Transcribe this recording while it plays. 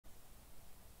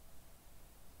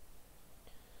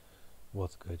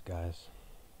What's good, guys?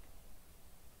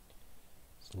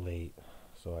 It's late,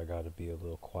 so I gotta be a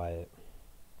little quiet,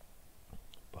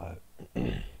 but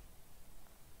gonna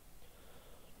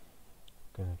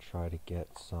try to get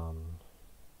some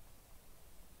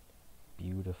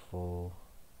beautiful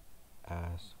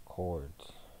ass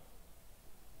chords.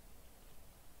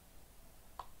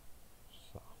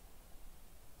 So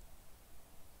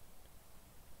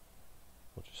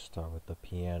we'll just start with the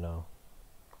piano.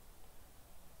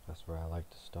 That's where I like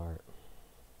to start.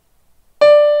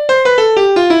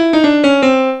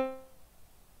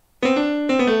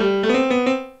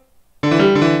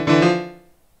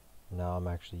 Now I'm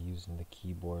actually using the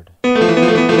keyboard.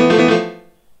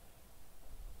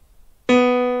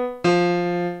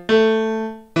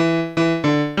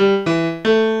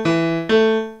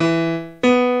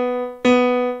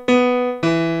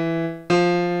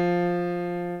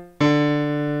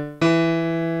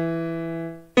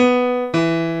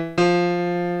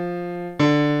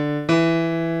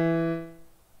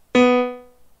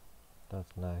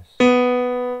 That's nice.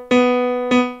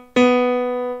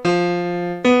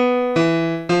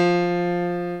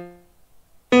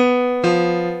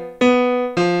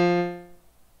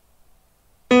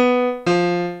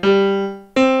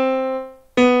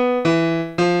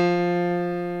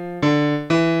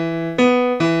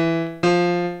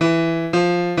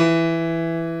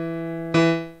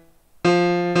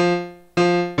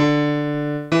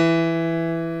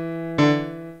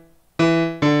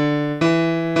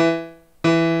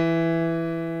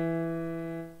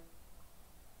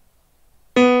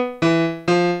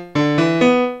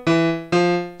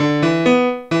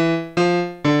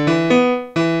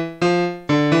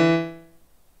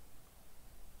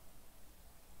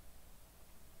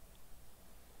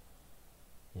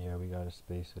 Yeah, we gotta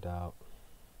space it out.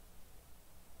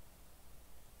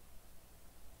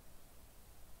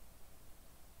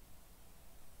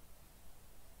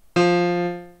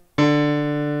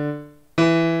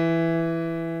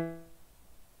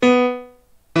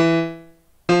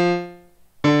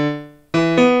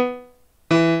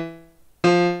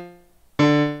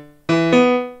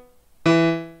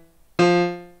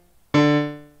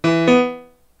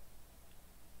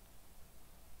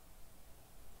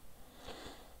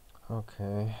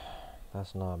 Okay,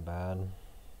 that's not bad. I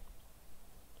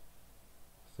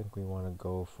think we want to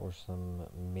go for some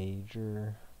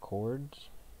major chords.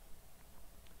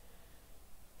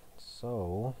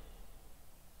 So,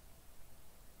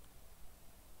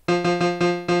 just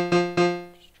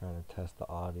trying to test the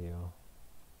audio.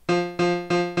 Yeah,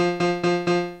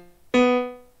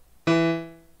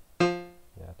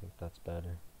 I think that's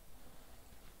better.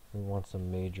 We want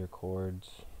some major chords.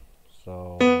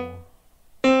 So, 1,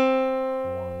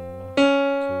 2,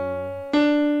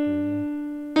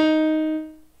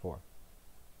 3, 4.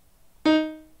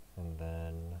 And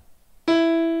then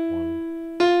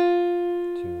 1,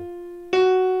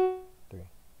 2, 3.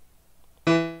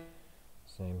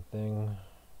 Same thing.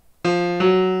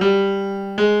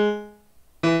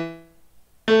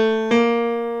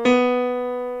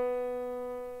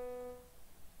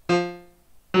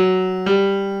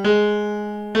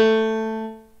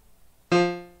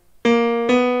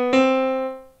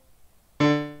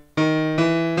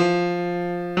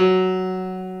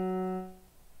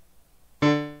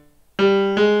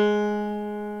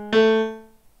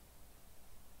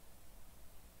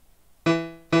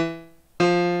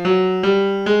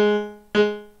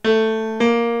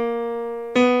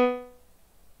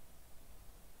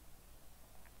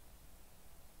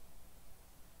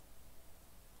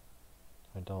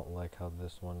 I don't like how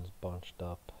this one's bunched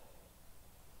up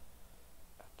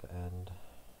at the end.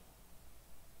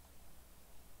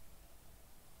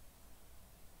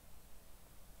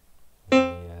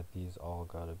 Yeah, these all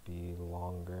gotta be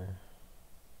longer.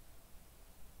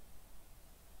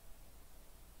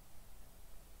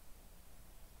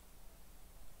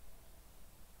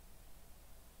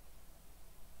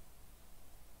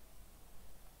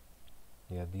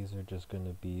 Yeah, these are just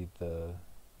gonna be the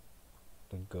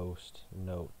ghost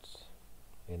notes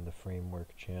in the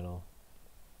framework channel.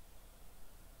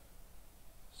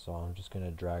 So I'm just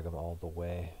gonna drag them all the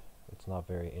way. It's not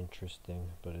very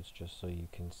interesting, but it's just so you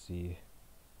can see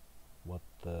what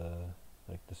the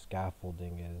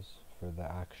scaffolding is for the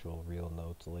actual real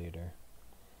notes later.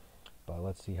 But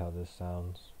let's see how this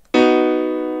sounds.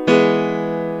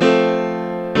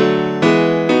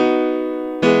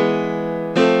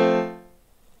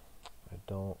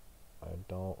 I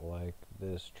don't like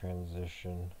this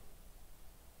transition.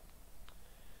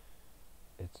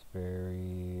 It's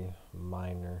very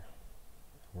minor.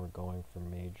 We're going for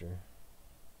major.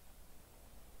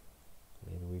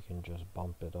 Maybe we can just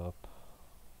bump it up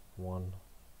 1.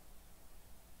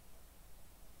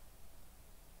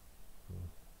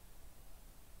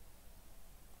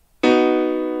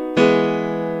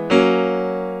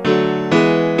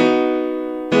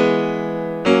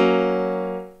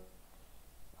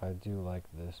 I do like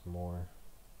this more.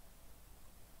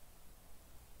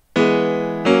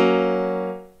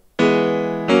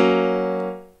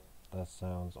 That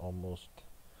sounds almost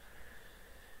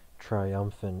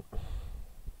triumphant,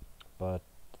 but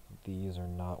these are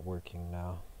not working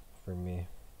now for me.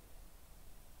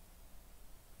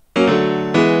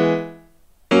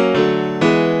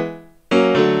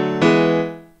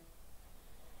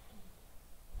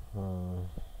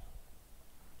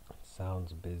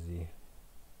 Sounds busy.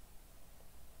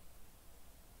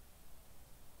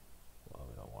 Well,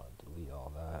 we don't want to delete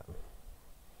all that.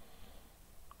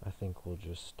 I think we'll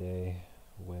just stay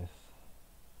with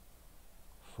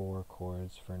 4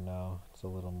 chords for now. It's a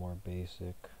little more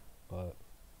basic, but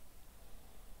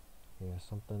yeah,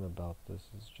 something about this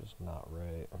is just not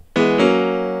right. I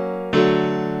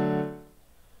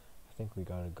think we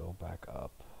gotta go back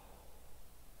up.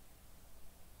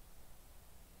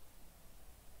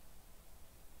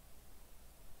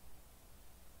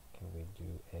 Can we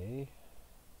do A?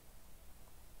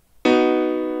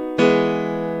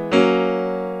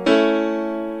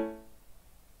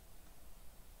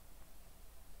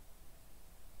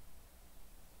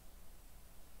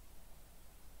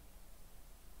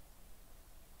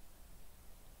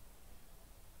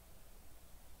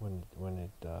 When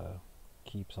it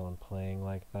keeps on playing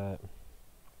like that,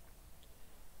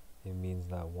 it means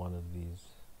that one of these,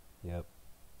 yep,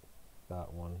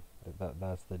 that one,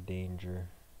 that's the danger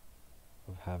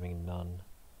of having none.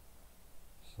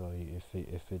 So if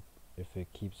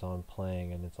it keeps on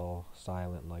playing and it's all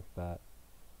silent like that,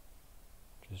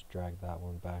 just drag that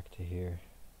one back to here.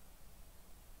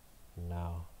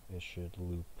 Now it should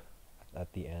loop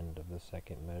at the end of the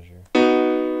second measure.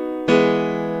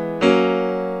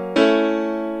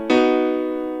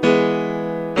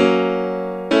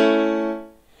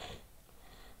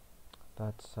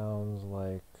 That sounds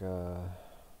like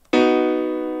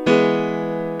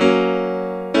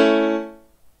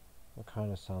it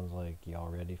kind of sounds like y'all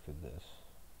ready for this.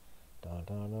 Dun,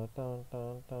 dun, dun, dun,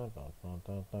 dun, dun, dun, dun,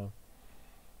 dun, dun.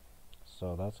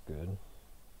 So that's good.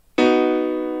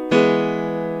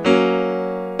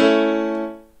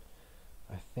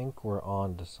 I think we're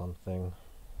on to something,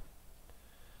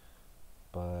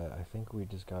 but I think we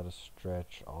just gotta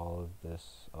stretch all of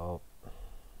this up.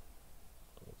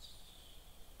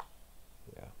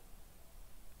 Yeah.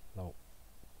 Nope.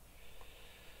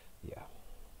 Yeah.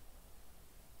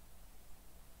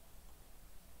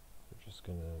 We're just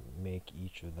gonna make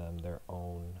each of them their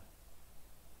own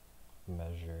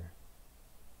measure.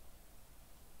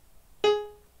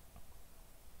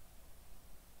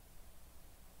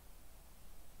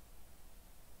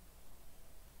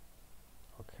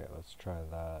 Okay, let's try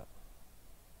that.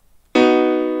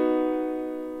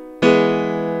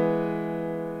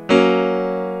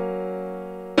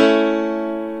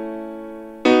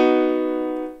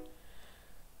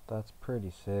 That's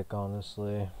pretty sick,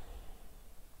 honestly.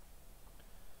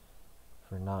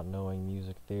 For not knowing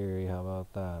music theory, how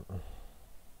about that?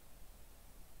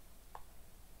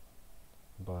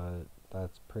 But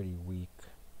that's pretty weak.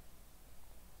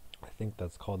 I think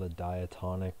that's called a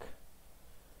diatonic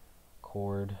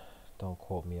chord. Don't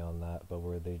quote me on that, but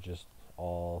where they just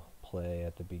all play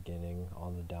at the beginning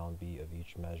on the downbeat of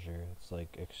each measure. It's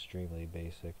like extremely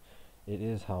basic. It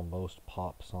is how most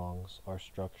pop songs are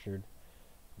structured,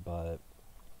 but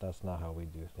that's not how we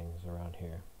do things around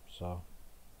here. So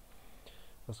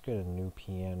let's get a new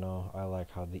piano. I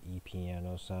like how the E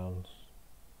piano sounds.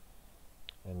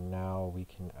 And now we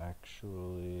can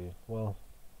actually, well,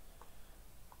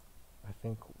 I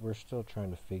think we're still trying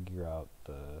to figure out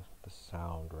the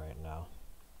sound right now.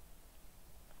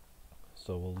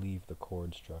 So we'll leave the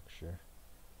chord structure,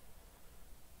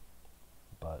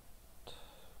 but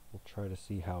we'll try to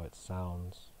see how it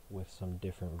sounds with some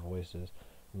different voices.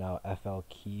 Now FL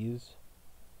keys,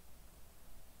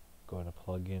 go to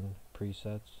plugin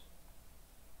presets,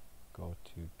 go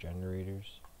to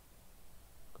generators,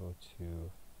 go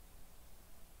to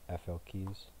FL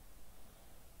keys.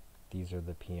 These are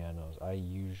the pianos. I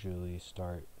usually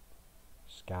start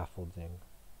scaffolding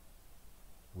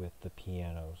with the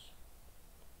pianos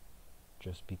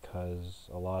just because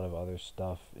a lot of other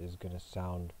stuff is going to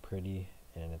sound pretty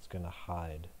and it's going to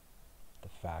hide the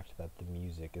fact that the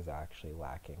music is actually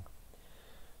lacking.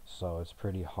 So it's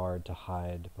pretty hard to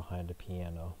hide behind a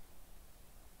piano.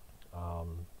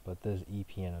 But this E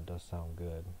piano does sound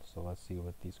good. So let's see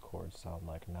what these chords sound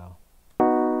like now.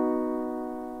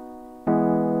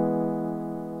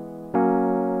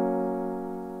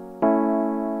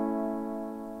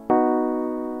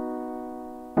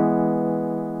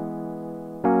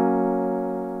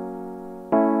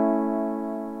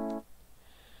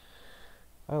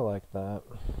 like that.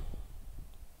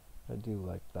 I do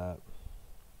like that.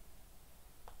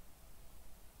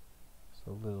 It's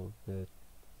a little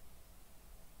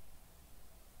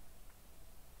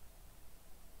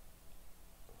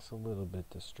bit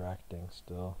distracting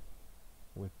still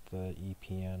with the E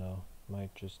piano.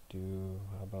 Might just do,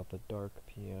 how about the dark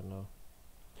piano?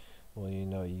 Well, you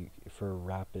know, for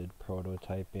rapid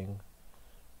prototyping,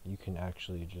 you can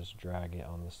actually just drag it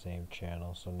on the same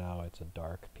channel, so now it's a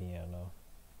dark piano.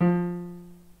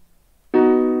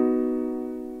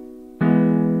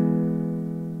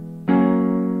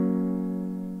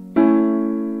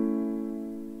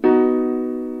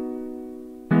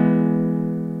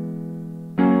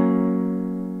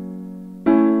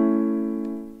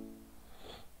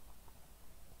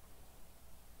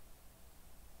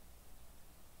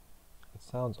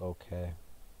 Sounds okay.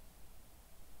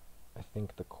 I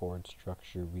think the chord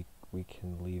structure, we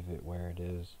can leave it where it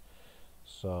is.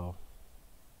 So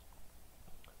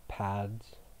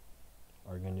pads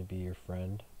are going to be your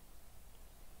friend.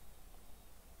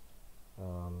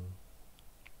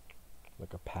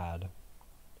 Like a pad.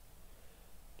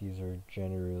 These are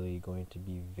generally going to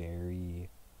be very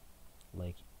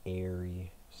like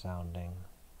airy sounding,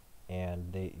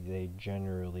 and they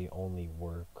generally only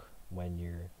work when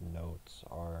your notes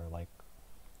are like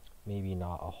maybe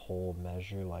not a whole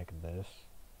measure like this,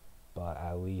 but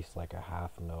at least like a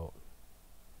half note.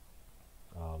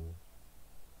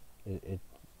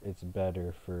 It's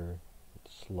better for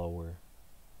slower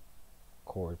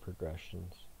chord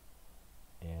progressions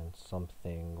and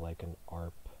something like an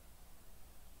arp,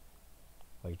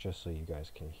 like just so you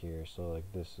guys can hear. So like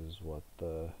this is what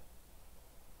the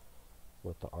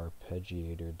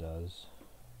arpeggiator does.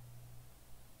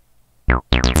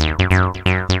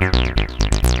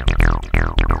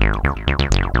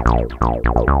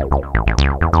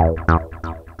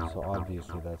 So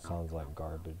obviously that sounds like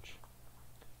garbage,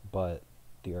 but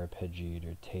the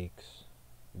arpeggiator takes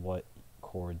what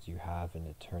chords you have and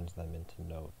it turns them into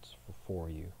notes for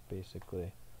you,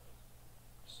 basically.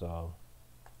 So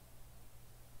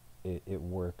it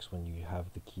works when you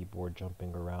have the keyboard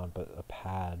jumping around, but a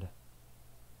pad,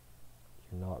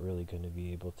 you're not really going to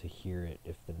be able to hear it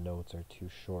if the notes are too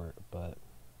short. But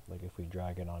like if we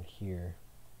drag it on here,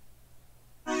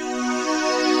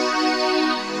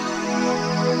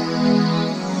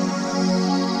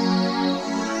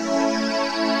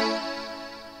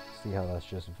 see how that's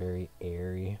just very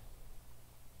airy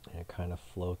and it kind of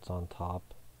floats on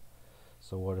top.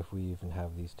 So what if we even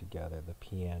have these together, the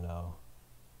piano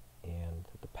and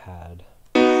the pad?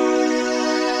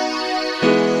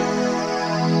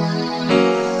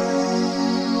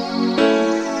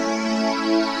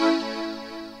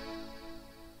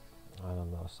 I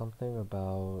don't know, something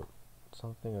about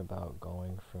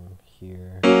going from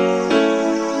here.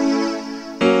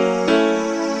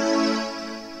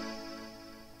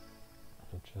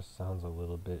 It just sounds a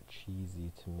little bit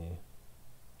cheesy to me.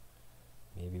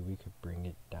 Maybe we could bring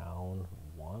it down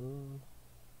one.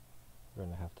 We're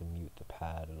gonna have to mute the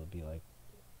pad. It'll be like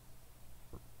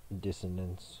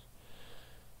dissonance.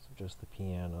 So just the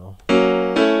piano.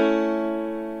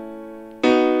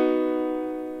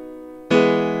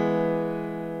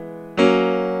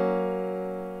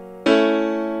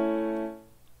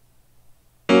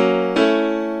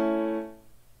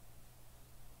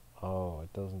 Oh,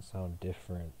 it doesn't sound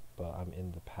different, but I'm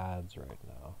in the pads right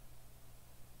now.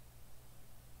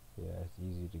 Yeah, it's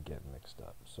easy to get mixed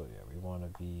up. So yeah, we want to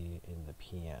be in the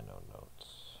piano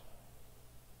notes.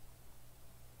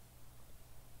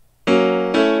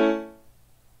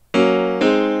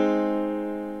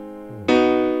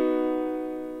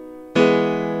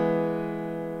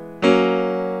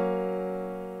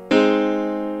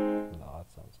 No, that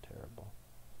sounds terrible.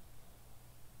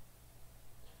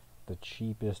 The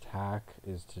cheapest hack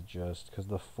is to just, because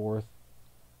the fourth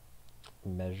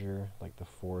measure, like the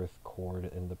fourth chord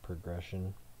in the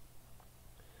progression,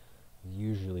 is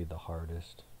usually the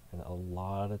hardest, and a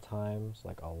lot of times,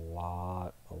 like a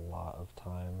lot of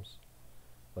times,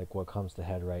 like what comes to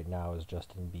head right now is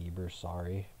Justin Bieber,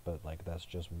 sorry, but like that's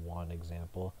just one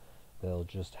example. They'll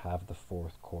just have the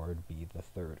fourth chord be the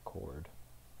third chord.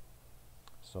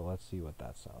 So let's see what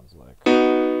that sounds like.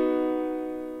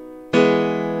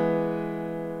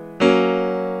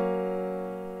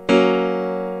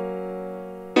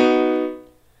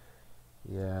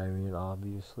 Yeah, I mean,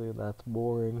 obviously that's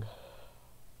boring.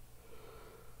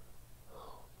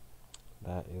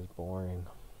 That is boring.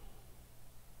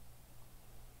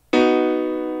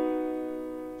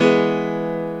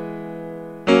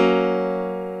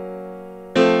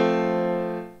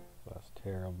 That's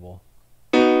terrible.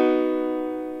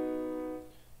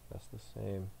 That's the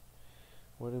same.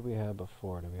 What did we have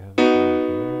before? Did we have it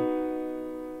down here?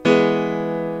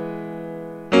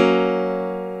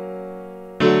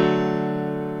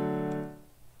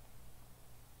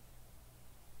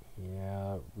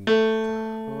 Yeah, we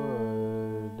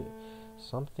could.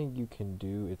 Something you can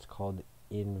do, it's called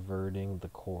inverting the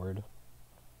chord.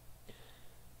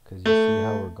 Because you see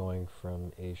how we're going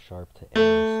from A sharp to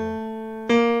A,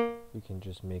 so we can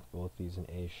just make both these an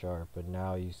A sharp, but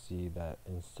now you see that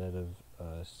instead of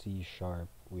C sharp,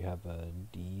 we have a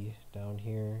D down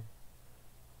here,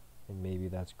 and maybe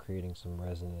that's creating some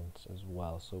resonance as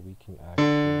well, so we can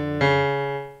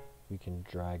actually, we can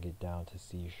drag it down to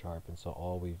C sharp, and so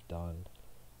all we've done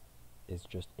is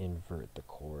just invert the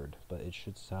chord, but it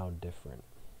should sound different.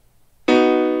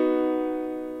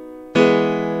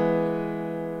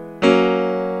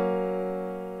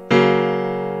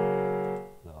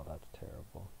 No, that's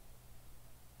terrible.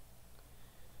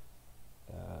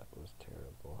 That was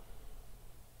terrible.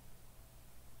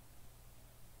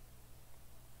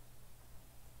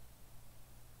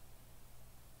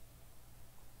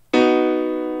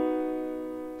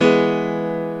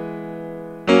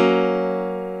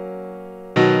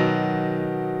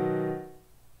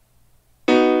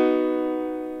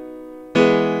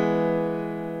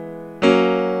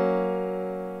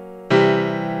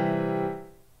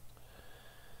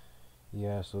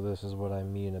 Yeah, so this is what I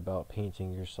mean about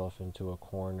painting yourself into a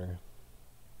corner.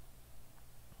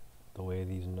 The way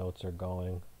these notes are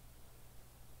going.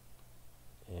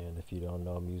 And if you don't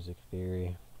know music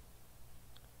theory,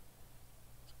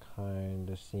 it's kind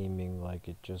of seeming like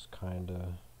it just kind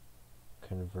of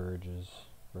converges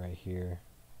right here,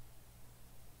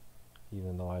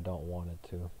 even though I don't want it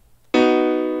to.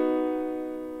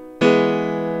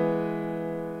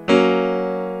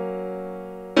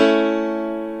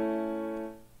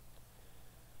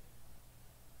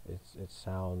 It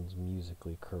sounds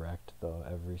musically correct, though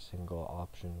every single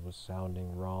option was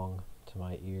sounding wrong to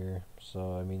my ear.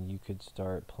 So I mean, you could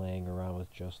start playing around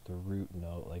with just the root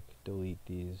note, like delete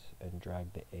these and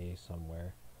drag the A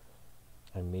somewhere,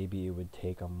 and maybe it would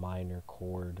take a minor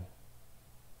chord.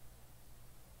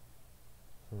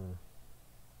 Yeah,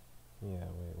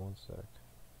 wait one sec.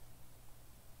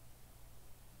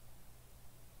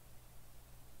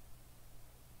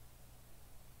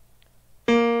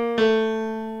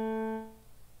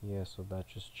 Yeah, so that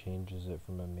just changes it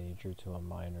from a major to a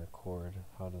minor chord.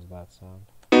 How does that sound?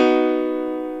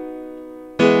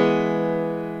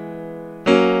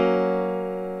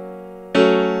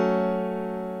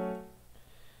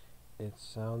 It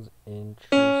sounds interesting.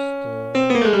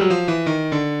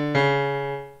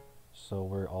 So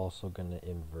we're also gonna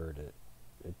invert it.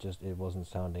 It wasn't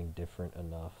sounding different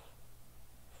enough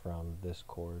from this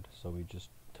chord, so we just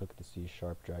took the C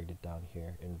sharp, dragged it down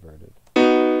here, inverted.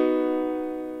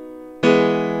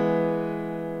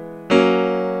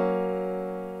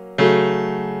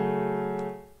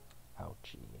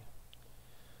 Ouchie.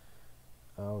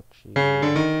 Ouchie.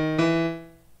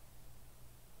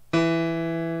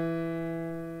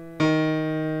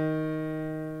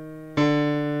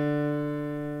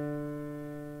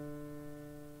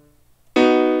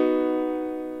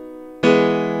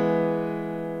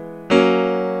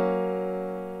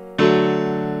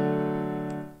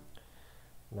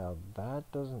 Now that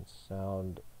doesn't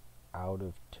sound out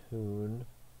of tune,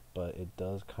 but it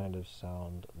does kind of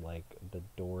sound like the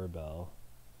doorbell.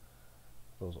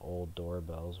 Those old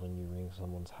doorbells when you ring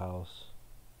someone's house.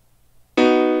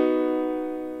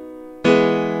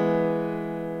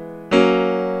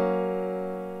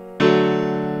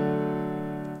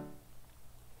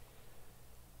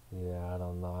 Yeah, I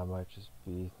don't know, I might just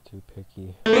be too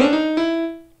picky.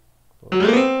 But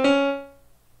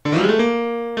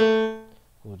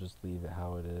we'll just leave it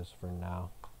how it is for now.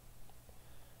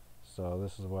 So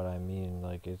this is what I mean,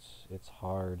 like it's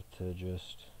hard to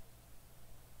just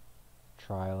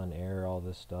trial and error all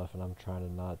this stuff, and I'm trying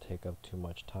to not take up too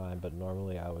much time, but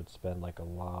normally I would spend like a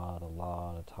lot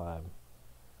of time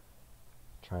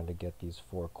trying to get these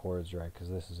 4 chords right, because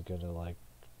this is gonna like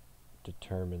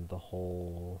determine the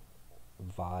whole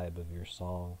vibe of your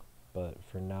song. But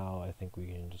for now, I think we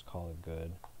can just call it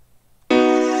good.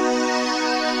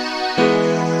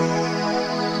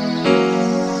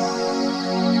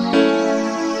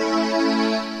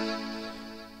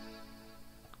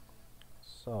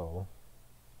 So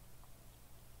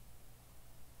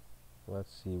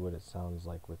let's see what it sounds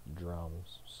like with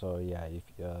drums. So yeah, if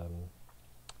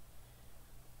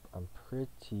I'm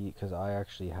pretty, because I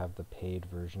actually have the paid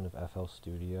version of FL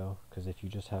Studio, because if you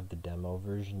just have the demo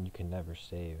version, you can never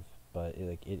save. But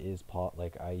it is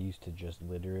like I used to just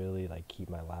literally like keep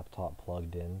my laptop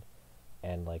plugged in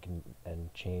and like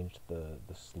and change the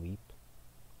sleep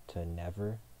to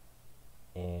never,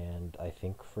 and I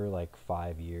think for like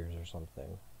 5 years or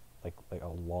something, like a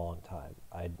long time,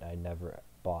 I never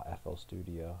bought FL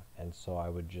Studio, and so I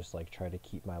would just like try to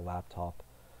keep my laptop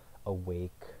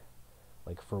awake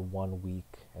like for 1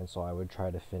 week, and so I would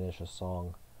try to finish a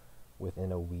song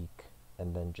within a week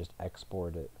and then just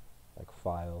export it, like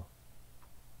file,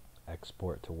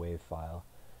 export to WAV file,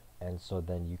 and so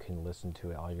then you can listen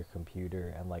to it on your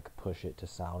computer and like push it to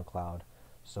SoundCloud.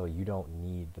 So you don't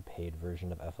need the paid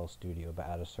version of FL Studio, but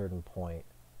at a certain point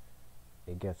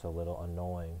it gets a little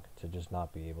annoying to just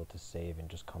not be able to save and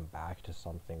just come back to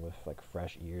something with like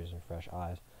fresh ears and fresh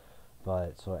eyes.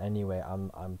 But so anyway,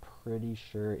 I'm pretty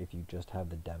sure if you just have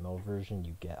the demo version,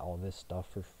 you get all this stuff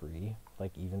for free,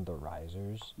 like even the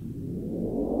risers. When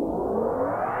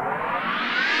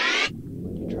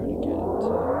you try to get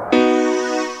into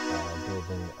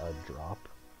building a drop,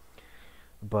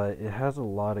 but it has a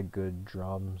lot of good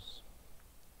drums.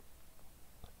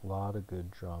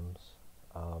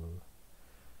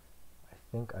 I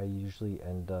think I usually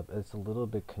end up, it's a little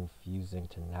bit confusing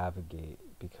to navigate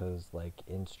because like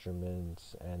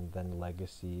instruments, and then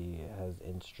Legacy has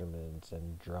instruments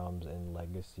and drums, and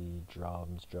Legacy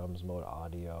drums mode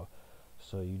audio,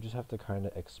 so you just have to kind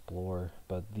of explore.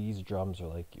 But these drums are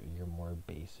like your more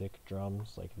basic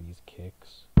drums, like these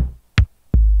kicks.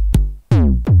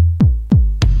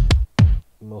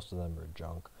 Most of them are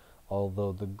junk,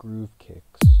 although the groove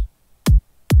kicks,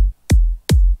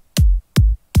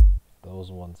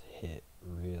 those ones hit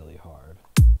really hard.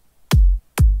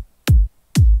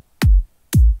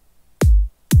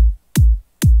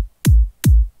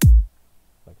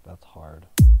 Like that's hard.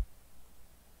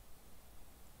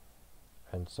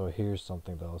 And so here's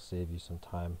something that'll save you some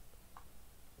time.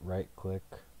 Right click,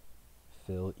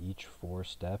 fill each 4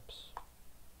 steps.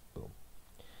 Boom.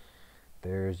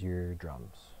 There's your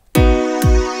drums. I'm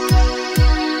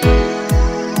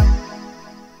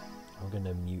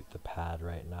gonna mute the pad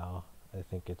right now. I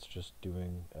think it's just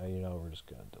doing, we're just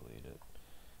gonna delete it.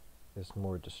 It's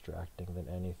more distracting than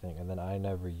anything. And then I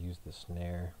never use the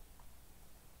snare.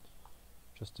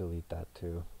 Just delete that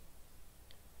too.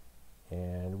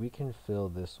 And we can fill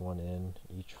this one in,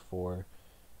 each 4.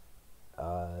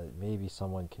 Maybe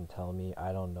someone can tell me,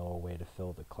 I don't know a way to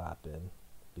fill the clap in,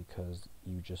 because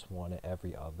you just want it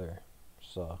every other.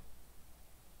 So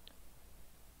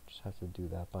just have to do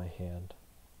that by hand.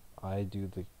 I do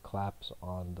the claps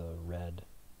on the red,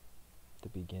 the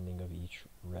beginning of each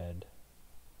red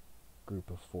group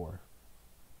of 4.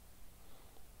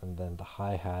 And then the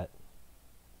hi-hat,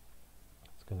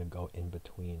 it's gonna go in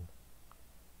between.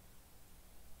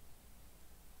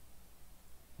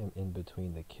 In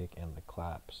between the kick and the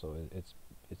clap, so it's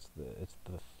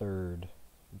the 3rd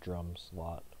drum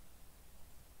slot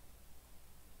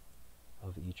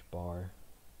of each bar.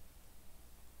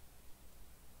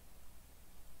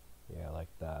 Yeah, like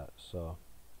that. So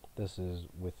this is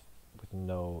with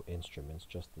no instruments,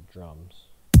 just the drums.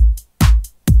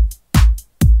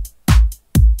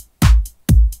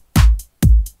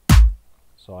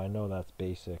 So I know that's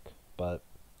basic, but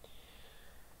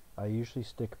I usually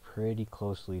stick pretty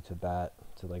closely to that,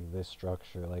 to like this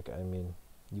structure. Like, I mean,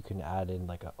 you can add in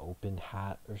like an open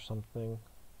hat or something.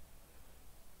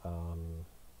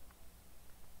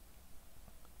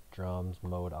 Drums,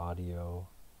 mode audio,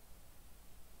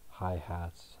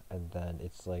 hi-hats, and then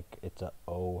it's like, it's a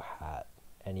O hat.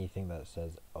 Anything that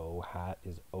says O hat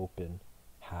is open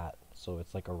hat. So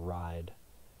it's like a ride,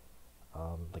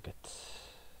 like a t,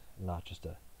 not just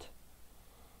a t.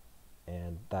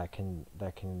 And that can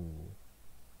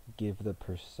give the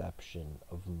perception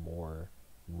of more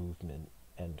movement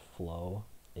and flow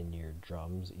in your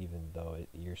drums, even though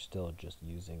you're still just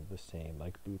using the same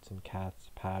like Boots and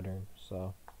Cats pattern.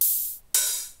 So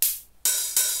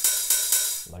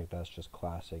like that's just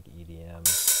classic EDM.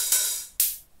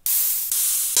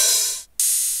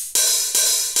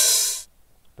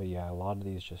 But yeah, a lot of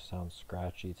these just sound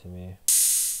scratchy to me.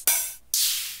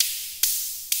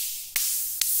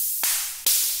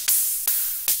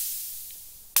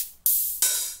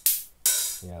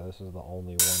 Yeah, this is the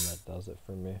only one that does it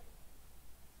for me.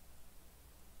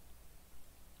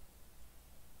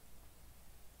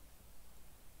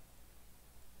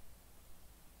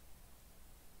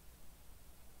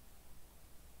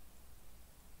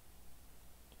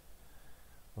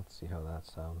 Let's see how that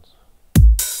sounds.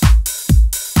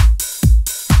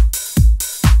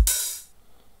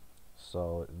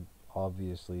 So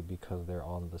obviously, because they're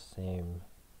on the same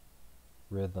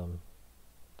rhythm,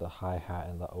 the hi-hat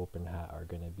and the open hat are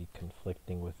going to be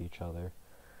conflicting with each other.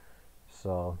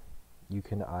 So you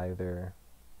can either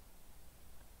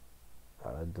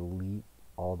delete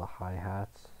all the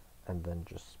hi-hats and then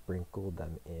just sprinkle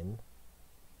them in,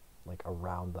 like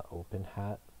around the open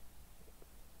hat.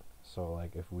 So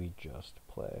like if we just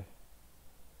play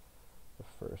the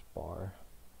first bar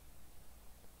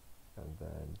and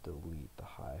then delete the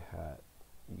hi-hat,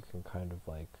 you can kind of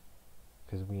like,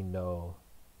 because we know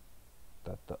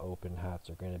that the open hats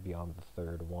are going to be on the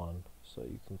third one, so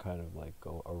you can kind of like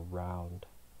go around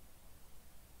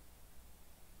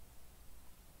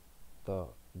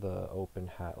the open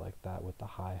hat like that with the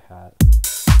hi-hat.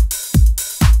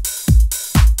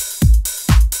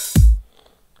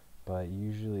 But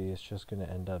usually it's just going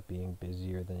to end up being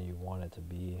busier than you want it to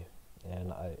be,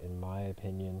 and in my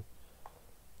opinion,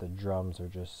 the drums are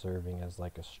just serving as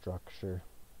like a structure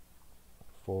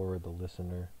for the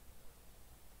listener,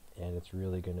 and it's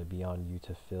really going to be on you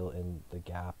to fill in the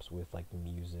gaps with like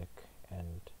music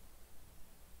and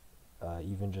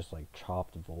even just like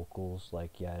chopped vocals.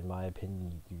 Like, yeah, in my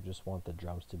opinion, you just want the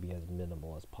drums to be as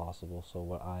minimal as possible. So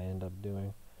what I end up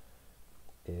doing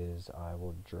is I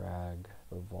will drag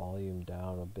the volume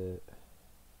down a bit.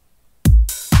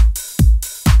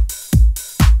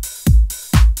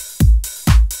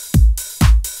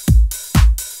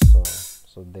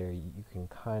 So there you can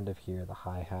kind of hear the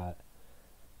hi-hat.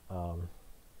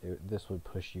 This would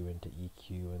push you into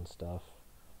EQ and stuff,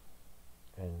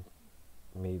 and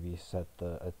maybe set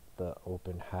the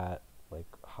open hat like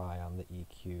high on the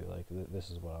EQ. Like this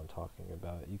is what I'm talking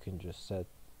about. You can just set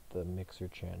the mixer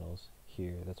channels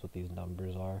here. That's what these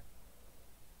numbers are.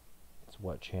 It's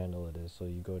what channel it is. So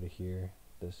you go to here.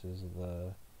 This is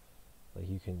the, like,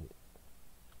 you can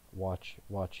watch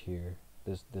here.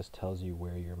 This tells you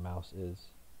where your mouse is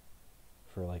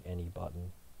for like any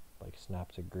button, like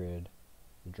snap to grid,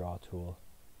 draw tool,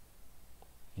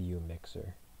 view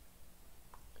mixer.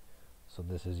 So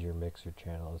this is your mixer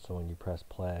channel. So when you press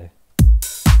play,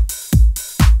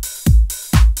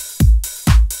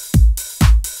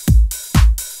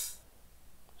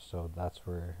 so that's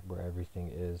where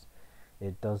everything is.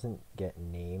 It doesn't get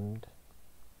named.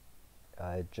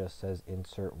 It just says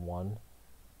insert 1,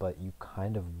 but you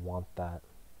kind of want that,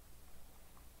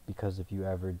 because if you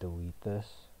ever delete this,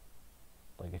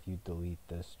 like if you delete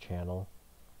this channel,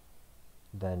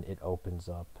 then it opens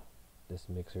up this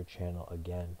mixer channel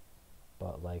again.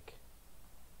 But like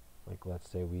let's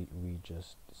say we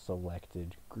just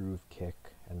selected groove kick,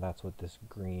 and that's what this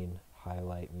green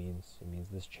highlight means. It means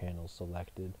this channel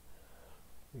selected.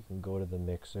 We can go to the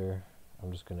mixer.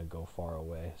 I'm just gonna go far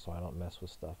away so I don't mess with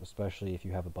stuff, especially if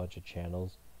you have a bunch of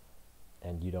channels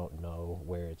and you don't know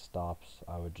where it stops.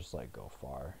 I would just like go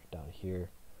far down here.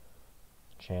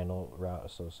 Channel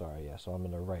route. So sorry, yeah. So I'm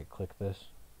gonna right click this,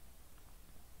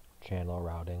 channel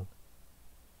routing,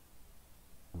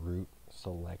 route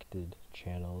selected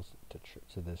channels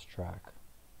to this track.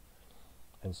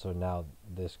 And so now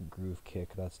this groove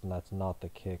kick, that's not the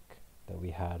kick that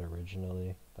we had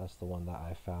originally. That's the one that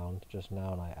I found just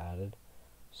now and I added.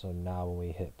 So now when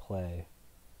we hit play,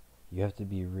 you have to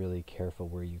be really careful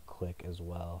where you click as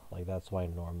well. Like that's why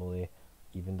normally,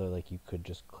 even though like you could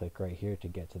just click right here to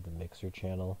get to the mixer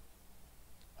channel,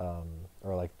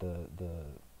 or like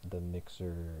the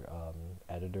mixer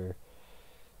editor,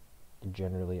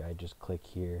 generally I just click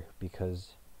here,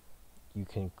 because you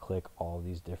can click all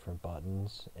these different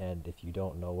buttons, and if you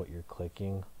don't know what you're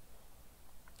clicking,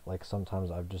 like sometimes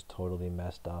I've just totally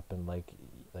messed up, and like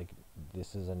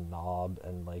this is a knob,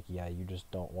 and like, yeah, you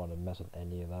just don't want to mess with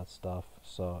any of that stuff.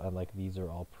 So, and like these are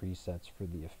all presets for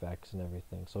the effects and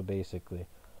everything. So basically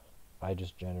I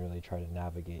just generally try to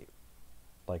navigate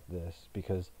like this,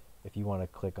 because if you want to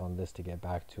click on this to get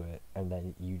back to it, and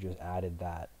then you just added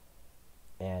that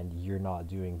and you're not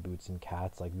doing boots and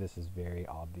cats, like this is very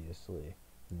obviously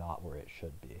not where it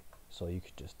should be. So you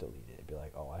could just delete it and be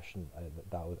like, oh,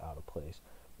 that was out of place.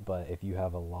 But if you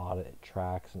have a lot of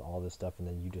tracks and all this stuff, and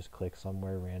then you just click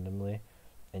somewhere randomly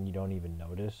and you don't even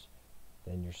notice,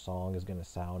 then your song is going to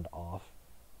sound off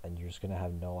and you're just going to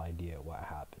have no idea what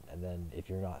happened. And then if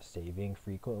you're not saving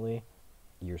frequently,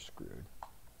 you're screwed.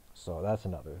 So that's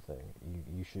another thing.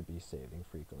 You should be saving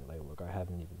frequently. Like, look, I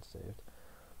haven't even saved.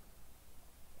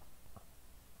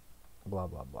 Blah,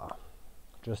 blah, blah.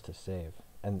 Just to save.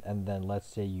 And then let's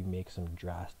say you make some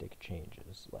drastic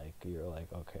changes. Like, you're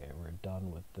like, okay, we're done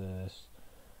with this.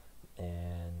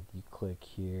 And you click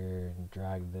here and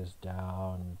drag this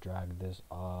down, drag this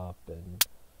up, and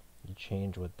you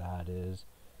change what that is.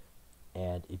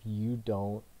 And if you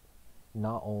don't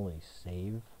not only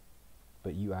save,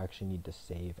 but you actually need to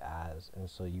save as, and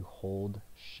so you hold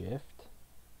shift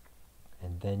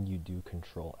and then you do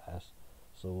control S.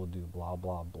 So we'll do blah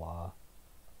blah blah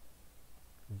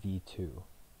v2,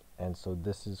 and so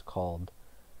this is called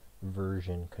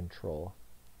version control.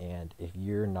 And if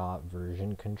you're not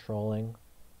version controlling,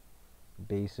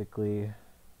 basically,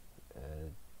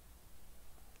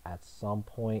 at some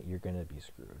point you're gonna be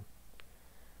screwed.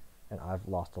 And I've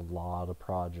lost a lot of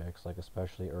projects, like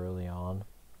especially early on,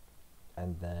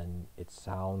 and then it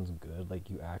sounds good, like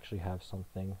you actually have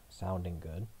something sounding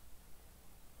good,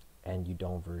 and you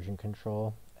don't version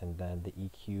control, and then the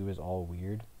EQ is all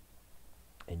weird,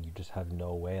 and you just have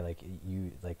no way, like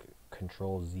you, like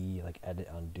Control Z, like edit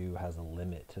undo has a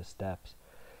limit to steps,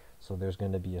 so there's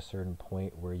going to be a certain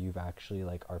point where you've actually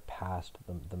like are past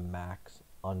the max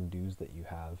undos that you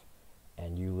have,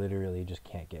 and you literally just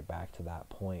can't get back to that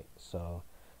point. So,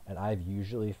 and I've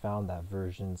usually found that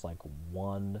versions like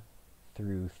 1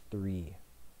 through 3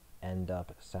 end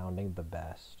up sounding the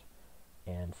best,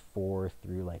 and 4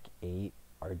 through like 8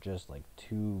 are just like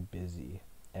too busy.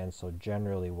 And so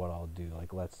generally what I'll do,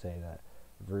 like let's say that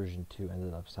version 2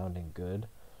 ended up sounding good,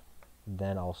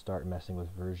 then I'll start messing with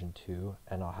version 2,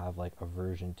 and I'll have like a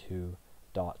version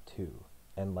 2.2,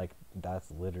 and like that's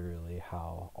literally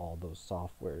how all those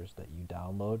softwares that you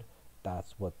download,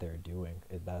 that's what they're doing,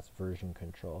 that's version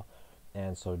control.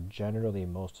 And so generally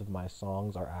most of my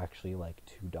songs are actually like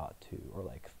 2.2 or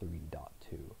like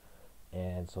 3.2,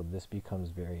 and so this becomes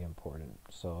very important.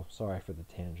 So sorry for the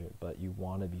tangent, but you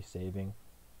want to be saving,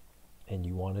 and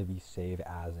you want to be save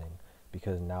asing,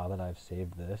 because now that I've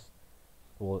saved this,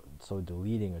 well, so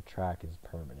deleting a track is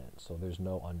permanent, so there's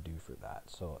no undo for that.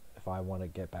 So if I want to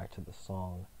get back to the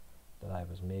song that I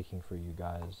was making for you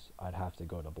guys, I'd have to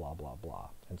go to blah blah blah,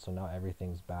 and so now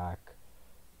everything's back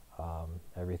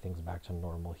to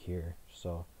normal here.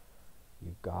 So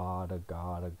you gotta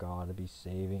be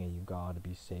saving, and you gotta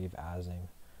be save asing.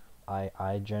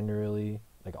 I generally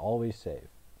like always save,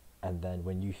 and then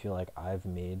when you feel like I've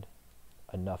made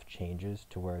enough changes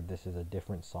to where this is a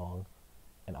different song,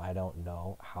 and I don't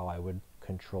know how I would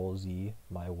Control Z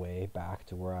my way back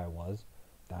to where I was,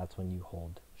 that's when you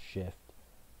hold Shift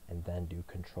and then do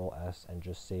Control S and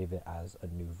just save it as a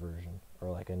new version,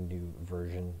 or like a new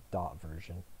version dot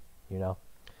version, you know?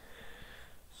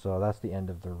 So that's the end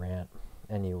of the rant.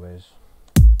 Anyways.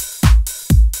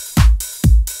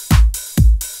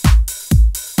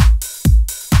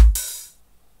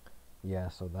 Yeah,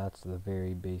 so that's the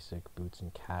very basic Boots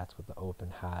and Cats with the open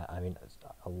hat. I mean,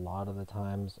 a lot of the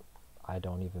times, I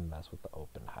don't even mess with the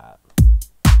open hat.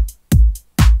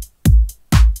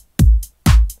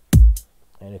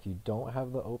 And if you don't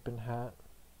have the open hat,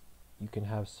 you can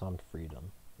have some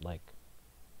freedom. Like,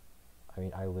 I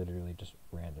mean, I literally just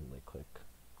randomly click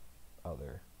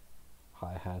other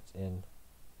hi-hats in.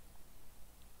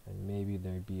 And maybe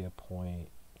there'd be a point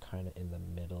kind of in the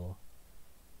middle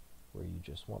where you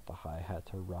just want the hi-hat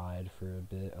to ride for a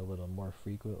bit, a little more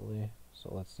frequently. So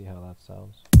let's see how that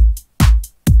sounds.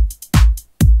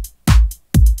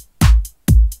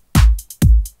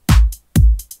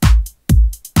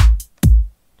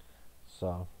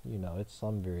 So, you know, it's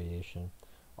some variation.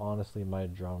 Honestly, my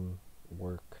drum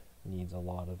work needs a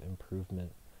lot of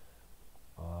improvement,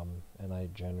 and I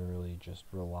generally just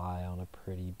rely on a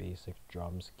pretty basic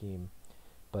drum scheme.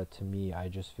 But to me, I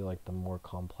just feel like the more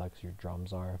complex your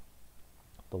drums are,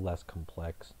 the less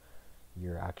complex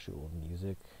your actual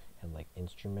music and like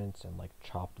instruments and like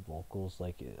chopped vocals.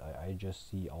 Like I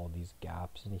just see all these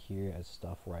gaps in here as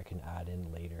stuff where I can add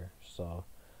in later. So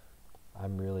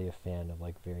I'm really a fan of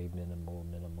like very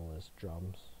minimalist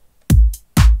drums.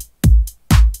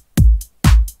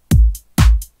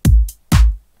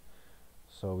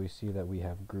 So we see that we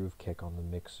have groove kick on the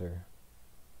mixer.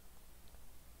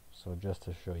 So just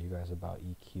to show you guys about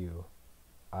EQ,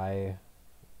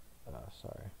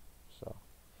 so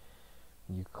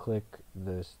you click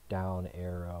this down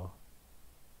arrow,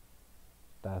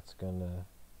 that's gonna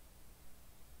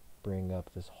bring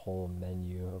up this whole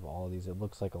menu of all these. It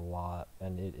looks like a lot,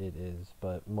 and it is,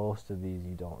 but most of these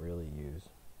you don't really use.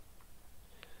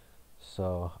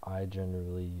 So I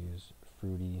generally use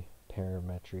Fruity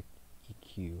Parametric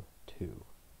EQ 2.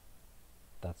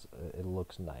 It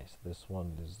looks nice. This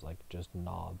one is like just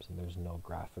knobs, and there's no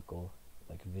graphical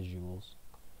like visuals.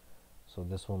 So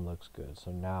this one looks good.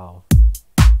 So now,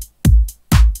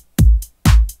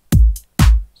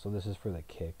 so this is for the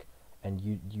kick, and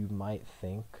you might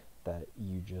think that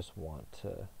you just want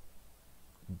to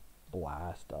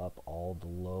blast up all the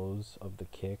lows of the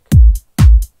kick,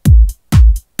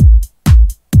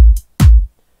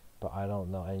 but I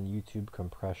don't know, and YouTube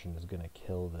compression is gonna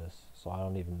kill this, so I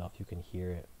don't even know if you can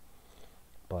hear it.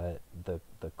 But the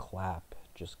clap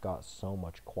just got so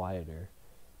much quieter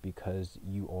because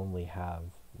you only have,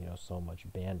 you know, so much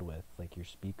bandwidth, like your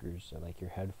speakers or like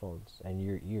your headphones and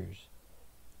your ears.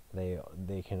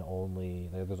 they can only,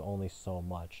 there's only so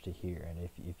much to hear, and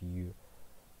if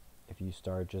you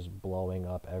start just blowing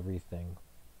up everything,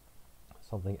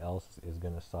 something else is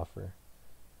going to suffer.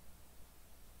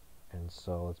 And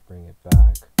so let's bring it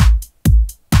back.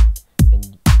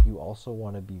 And you also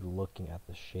want to be looking at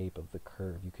the shape of the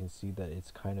curve. You can see that it's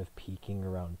kind of peaking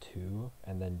around 2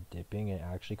 and then dipping and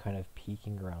actually kind of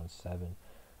peaking around 7.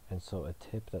 And so a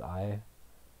tip that I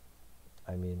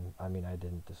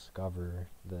didn't discover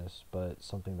this, but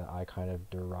something that I kind of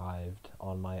derived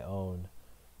on my own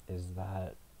is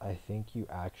that I think you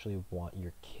actually want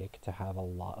your kick to have a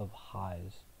lot of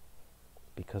highs,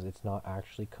 because it's not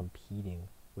actually competing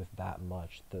with that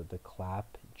much. The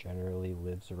clap generally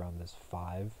lives around this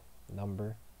 5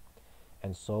 number,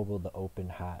 and so will the open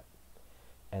hat.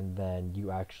 And then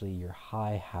you actually, your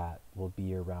hi-hat will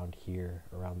be around here,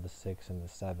 around the 6 and the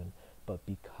 7. But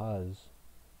because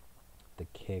the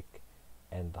kick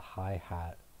and the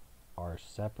hi-hat are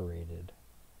separated,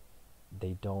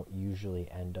 they don't usually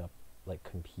end up like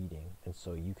competing. And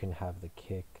so you can have the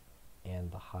kick and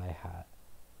the hi-hat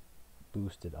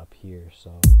boosted up here.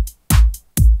 So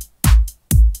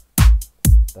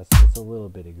it's a little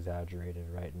bit exaggerated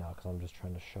right now because I'm just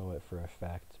trying to show it for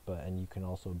effect, but and you can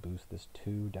also boost this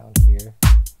 2 down here.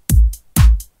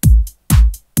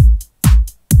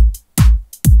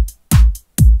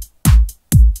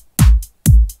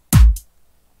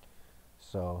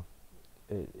 So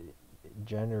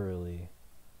generally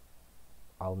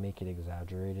I'll make it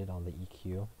exaggerated on the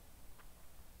EQ,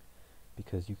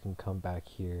 because you can come back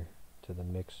here to the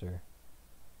mixer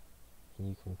and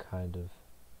you can kind of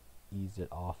ease it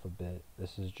off a bit.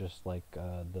 This is just like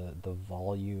the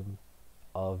volume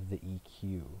of the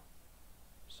EQ,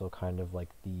 so kind of like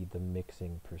the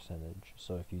mixing percentage.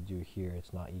 So if you do here,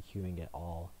 it's not EQing at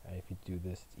all, and if you do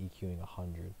this, it's EQing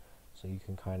 100. So you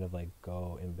can kind of like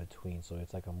go in between, so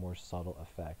it's like a more subtle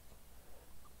effect.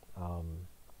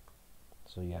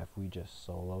 So yeah, if we just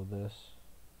solo this,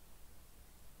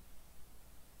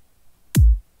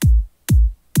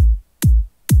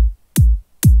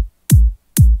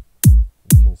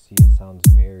 you can see it sounds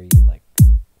very like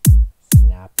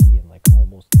snappy and like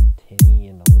almost tinny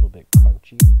and a little bit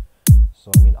crunchy. So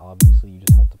I mean, obviously you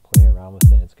just have to play around with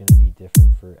it. It's going to be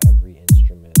different for every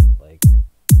instrument, like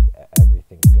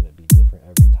everything's going to be different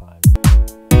every time.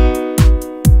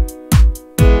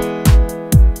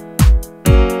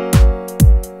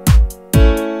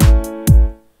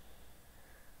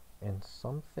 And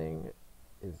something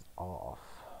is off.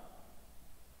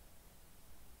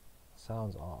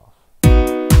 Sounds off.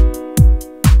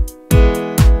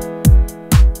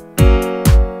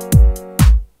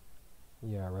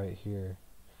 Yeah, right here.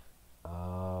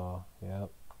 Oh,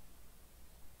 yep.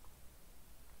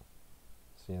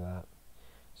 See that?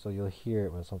 So you'll hear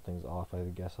it when something's off. I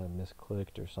guess I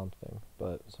misclicked or something.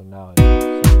 But so now it's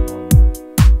normal.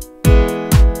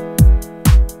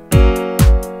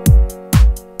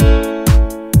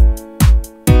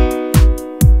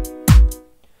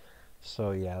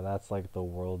 So yeah, that's like the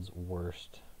world's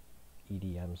worst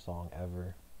EDM song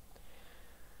ever.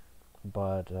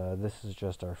 But this is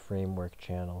just our framework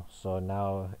channel, so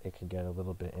now it can get a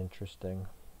little bit interesting.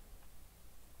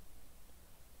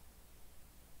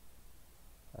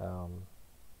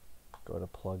 Go to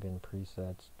plugin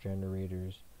presets,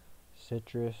 generators.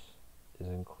 Sytrus is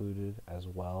included as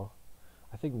well.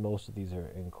 I think most of these are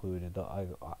included.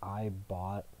 I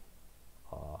bought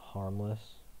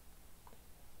Harmless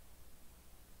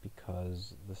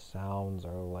because the sounds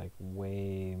are like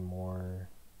way more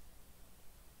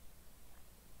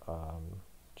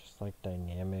just like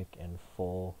dynamic and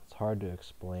full. It's hard to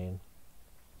explain.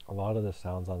 A lot of the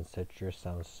sounds on Sytrus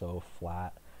sound so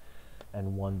flat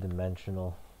and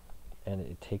one-dimensional, and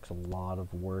it takes a lot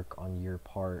of work on your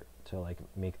part to like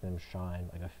make them shine.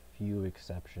 Like a few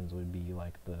exceptions would be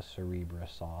like the Cerebra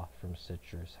saw from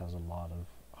Sytrus has a lot of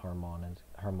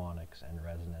harmonics and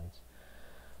resonance.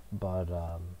 But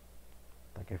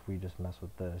like if we just mess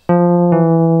with this, like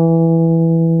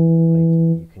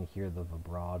you can hear the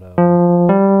vibrato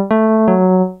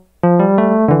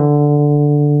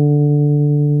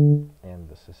and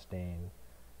the sustain,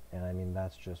 and I mean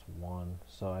that's just one.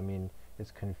 So I mean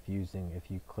it's confusing.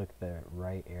 If you click the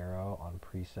right arrow on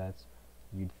presets,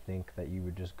 you'd think that you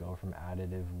would just go from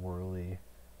additive whirly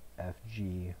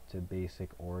FG to basic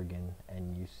organ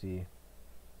and UC,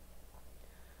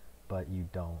 but you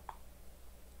don't.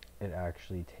 It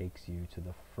actually takes you to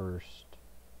the first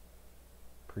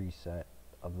preset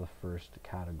of the first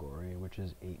category, which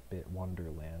is 8-bit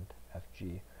Wonderland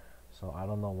FG. So I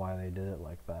don't know why they did it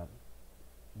like that,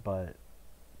 but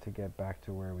to get back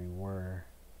to where we were,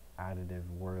 additive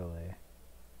whirly,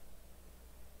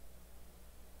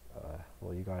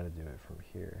 well, you gotta do it from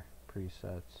here.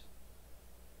 Presets,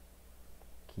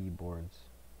 keyboards,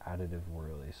 additive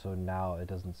whirly. So now it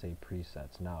doesn't say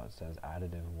presets, now it says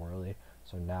additive whirly.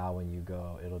 So now when you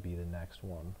go, it'll be the next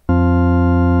one.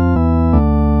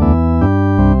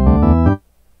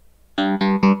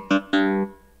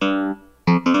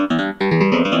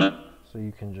 So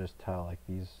you can just tell, like,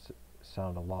 these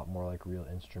sound a lot more like real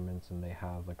instruments, and they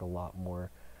have like a lot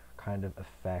more kind of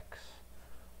effects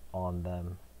on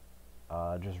them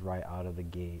just right out of the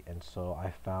gate. And so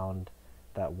I found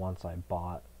that once I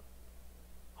bought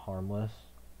Harmless,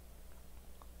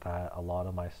 that a lot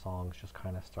of my songs just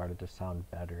kind of started to sound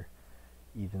better,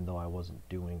 even though I wasn't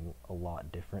doing a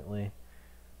lot differently.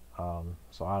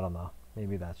 So I don't know,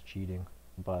 maybe that's cheating,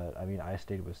 but I mean, I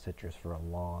stayed with Sytrus for a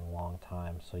long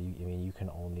time. So I mean, you can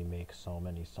only make so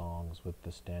many songs with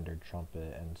the standard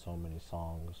trumpet and so many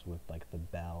songs with like the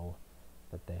bell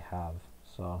that they have.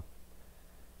 So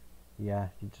yeah,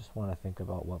 you just want to think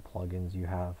about what plugins you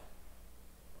have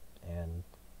and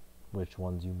which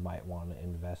ones you might want to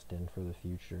invest in for the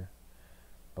future.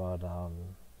 But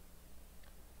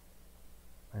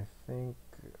I think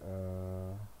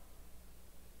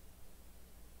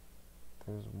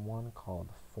there's one called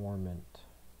Formant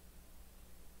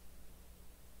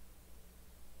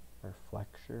or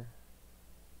Flexure.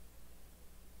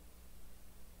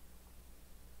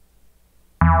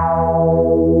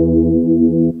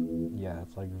 Yeah,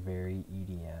 it's like very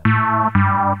EDM.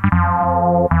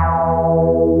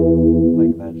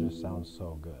 Like, that just sounds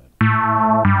so good.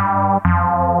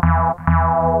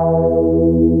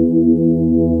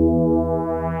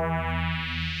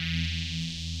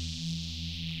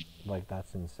 Like,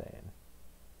 that's insane.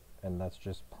 And that's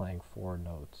just playing 4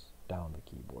 notes down the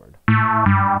keyboard.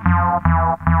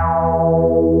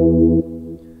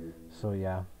 So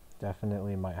yeah,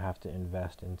 definitely might have to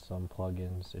invest in some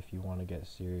plugins if you want to get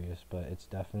serious, but it's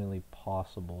definitely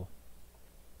possible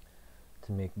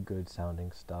to make good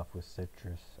sounding stuff with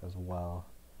Sytrus as well.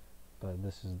 But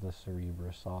this is the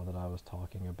Cerebra saw that I was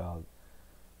talking about.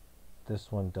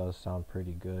 This one does sound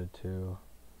pretty good too.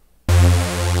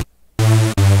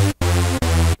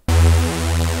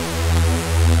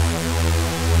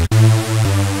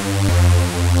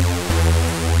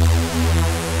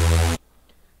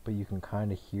 But you can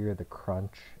kind of hear the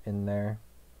crunch in there,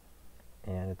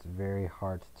 and it's very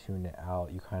hard to tune it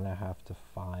out. You kind of have to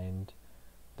find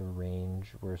the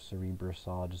range where Cerebra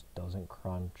saw just doesn't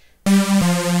crunch.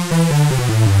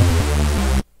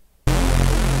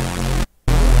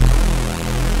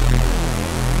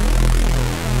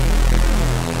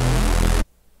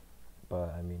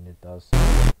 But I mean, it does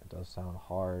sound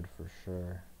hard for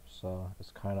sure. So it's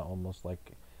kind of almost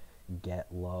like get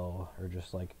low, or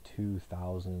just like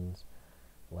 2000s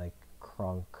like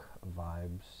crunk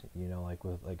vibes, you know, like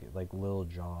with like Lil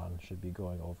Jon should be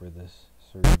going over this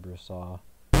Cerebra saw.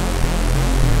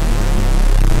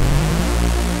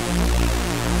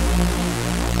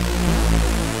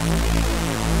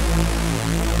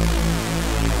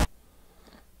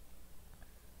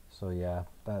 So yeah,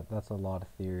 that's a lot of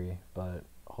theory, but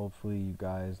hopefully you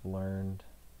guys learned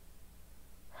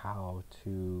how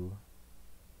to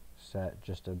set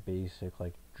just a basic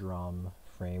like drum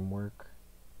framework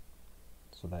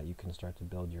so that you can start to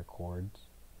build your chords,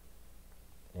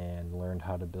 and learned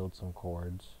how to build some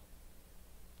chords.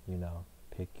 You know,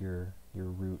 pick your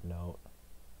root note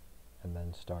and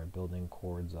then start building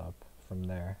chords up from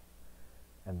there.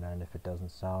 And then if it doesn't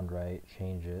sound right,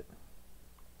 change it.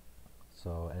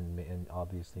 So, and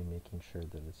obviously making sure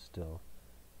that it's still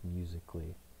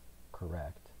musically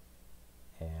correct.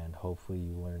 And hopefully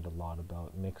you learned a lot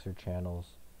about mixer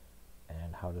channels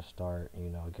and how to start, you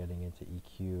know, getting into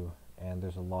EQ. And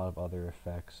there's a lot of other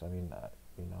effects. I mean,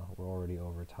 you know, we're already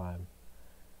over time.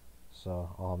 So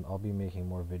I'll be making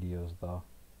more videos though.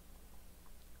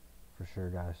 For sure,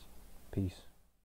 guys. Peace.